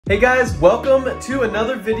Hey guys, welcome to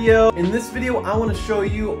another video. In this video, I want to show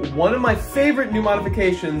you one of my favorite new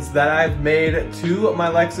modifications that I've made to my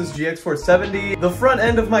Lexus GX470. The front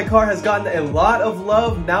end of my car has gotten a lot of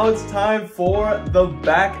love. Now it's time for the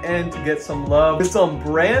back end to get some love with some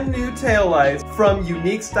brand new taillights from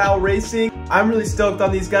Unique Style Racing. I'm really stoked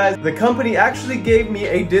on these guys. The company actually gave me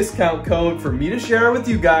a discount code for me to share with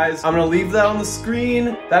you guys. I'm gonna leave that on the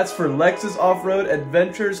screen. That's for Lexus Off-Road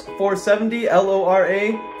Adventures 470,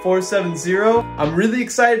 LORA 470. I'm really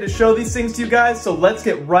excited to show these things to you guys, so let's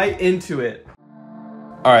get right into it.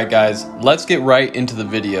 Alright guys, let's get right into the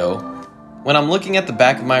video. When I'm looking at the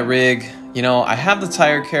back of my rig, you know, I have the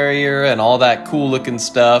tire carrier and all that cool looking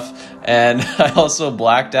stuff, and I also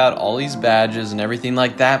blacked out all these badges and everything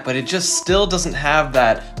like that, but it just still doesn't have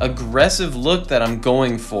that aggressive look that I'm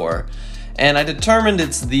going for. And I determined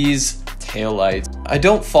it's these taillights. I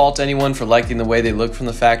don't fault anyone for liking the way they look from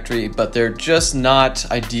the factory, but they're just not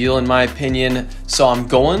ideal in my opinion. So I'm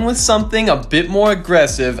going with something a bit more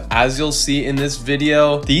aggressive, as you'll see in this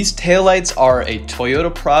video. These taillights are a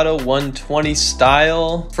Toyota Prado 120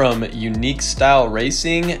 style from Unique Style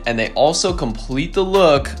Racing, and they also complete the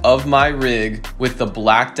look of my rig with the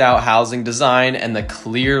blacked out housing design and the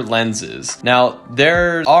clear lenses. Now,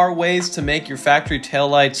 there are ways to make your factory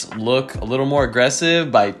taillights look a little more aggressive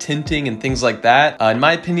by tinting and things like that. In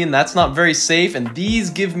my opinion, that's not very safe, and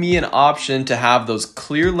these give me an option to have those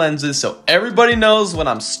clear lenses so everybody knows when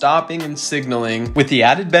I'm stopping and signaling, with the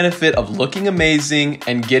added benefit of looking amazing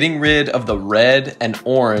and getting rid of the red and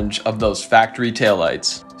orange of those factory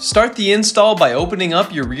taillights. Start the install by opening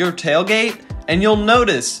up your rear tailgate, and you'll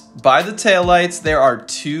notice by the taillights there are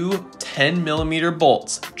two 10mm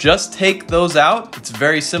bolts. Just take those out. It's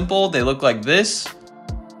very simple. They look like this.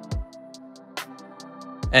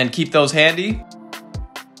 And keep those handy.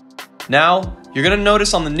 Now, you're gonna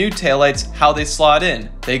notice on the new taillights how they slot in.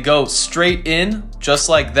 They go straight in, just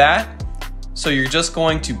like that. So you're just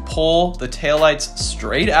going to pull the taillights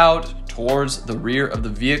straight out towards the rear of the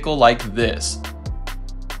vehicle like this.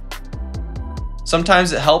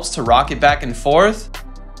 Sometimes it helps to rock it back and forth.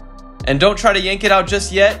 And don't try to yank it out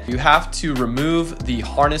just yet. You have to remove the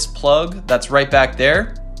harness plug that's right back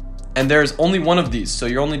there. And there's only one of these, so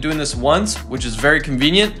you're only doing this once, which is very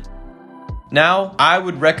convenient. Now, I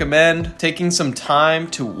would recommend taking some time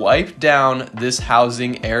to wipe down this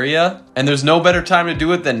housing area. And there's no better time to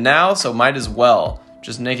do it than now, so might as well.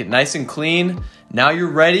 Just make it nice and clean. Now you're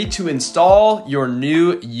ready to install your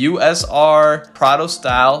new USR Prado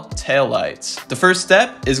style taillights. The first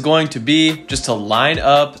step is going to be just to line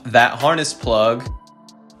up that harness plug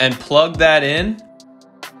and plug that in.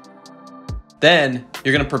 Then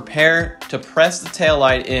you're gonna prepare to press the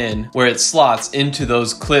taillight in where it slots into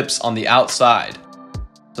those clips on the outside.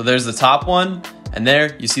 So there's the top one, and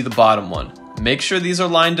there you see the bottom one. Make sure these are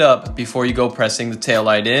lined up before you go pressing the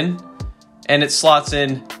taillight in, and it slots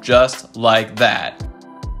in just like that.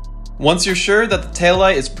 Once you're sure that the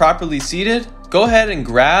taillight is properly seated, go ahead and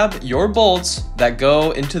grab your bolts that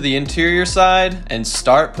go into the interior side and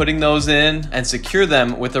start putting those in and secure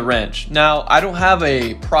them with a wrench. Now, I don't have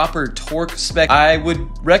a proper torque spec. I would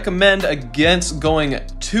recommend against going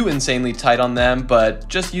too insanely tight on them, but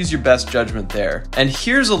just use your best judgment there. And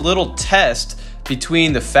here's a little test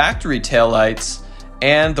between the factory taillights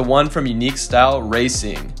and the one from Unique Style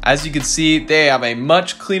Racing. As you can see, they have a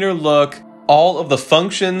much cleaner look. All of the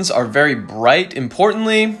functions are very bright.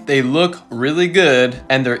 Importantly, they look really good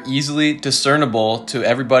and they're easily discernible to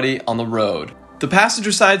everybody on the road. The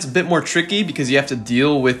passenger side's a bit more tricky because you have to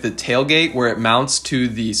deal with the tailgate where it mounts to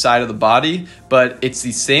the side of the body, but it's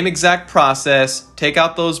the same exact process. Take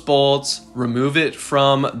out those bolts, remove it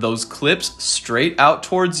from those clips straight out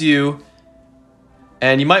towards you,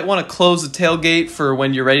 and you might want to close the tailgate for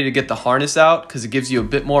when you're ready to get the harness out because it gives you a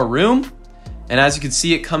bit more room. And as you can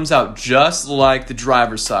see, it comes out just like the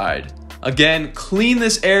driver's side. Again, clean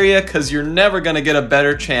this area because you're never gonna get a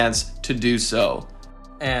better chance to do so.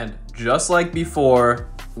 And just like before,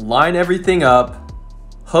 line everything up,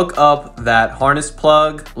 hook up that harness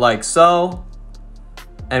plug like so.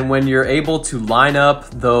 And when you're able to line up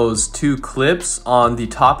those two clips on the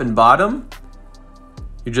top and bottom,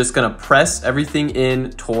 you're just gonna press everything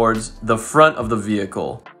in towards the front of the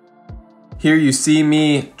vehicle. Here you see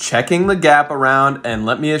me checking the gap around, and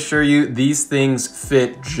let me assure you, these things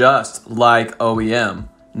fit just like OEM.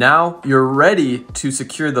 Now you're ready to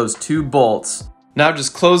secure those two bolts. Now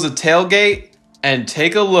just close the tailgate and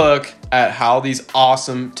take a look at how these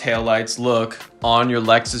awesome taillights look on your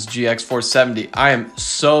Lexus GX470. I am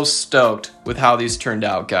so stoked with how these turned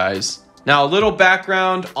out, guys. Now a little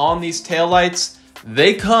background on these taillights.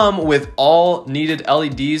 They come with all needed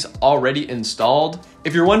LEDs already installed.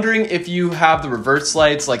 If you're wondering if you have the reverse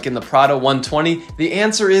lights like in the Prado 120, the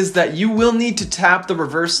answer is that you will need to tap the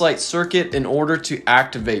reverse light circuit in order to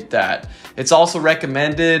activate that. It's also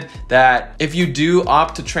recommended that if you do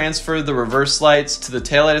opt to transfer the reverse lights to the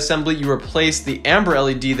taillight assembly, you replace the amber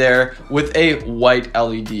LED there with a white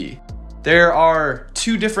LED. There are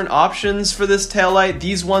two different options for this taillight.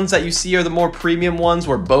 These ones that you see are the more premium ones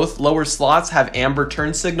where both lower slots have amber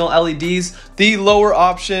turn signal LEDs. The lower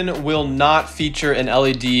option will not feature an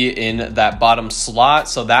LED in that bottom slot,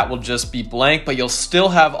 so that will just be blank, but you'll still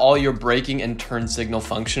have all your braking and turn signal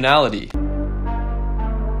functionality.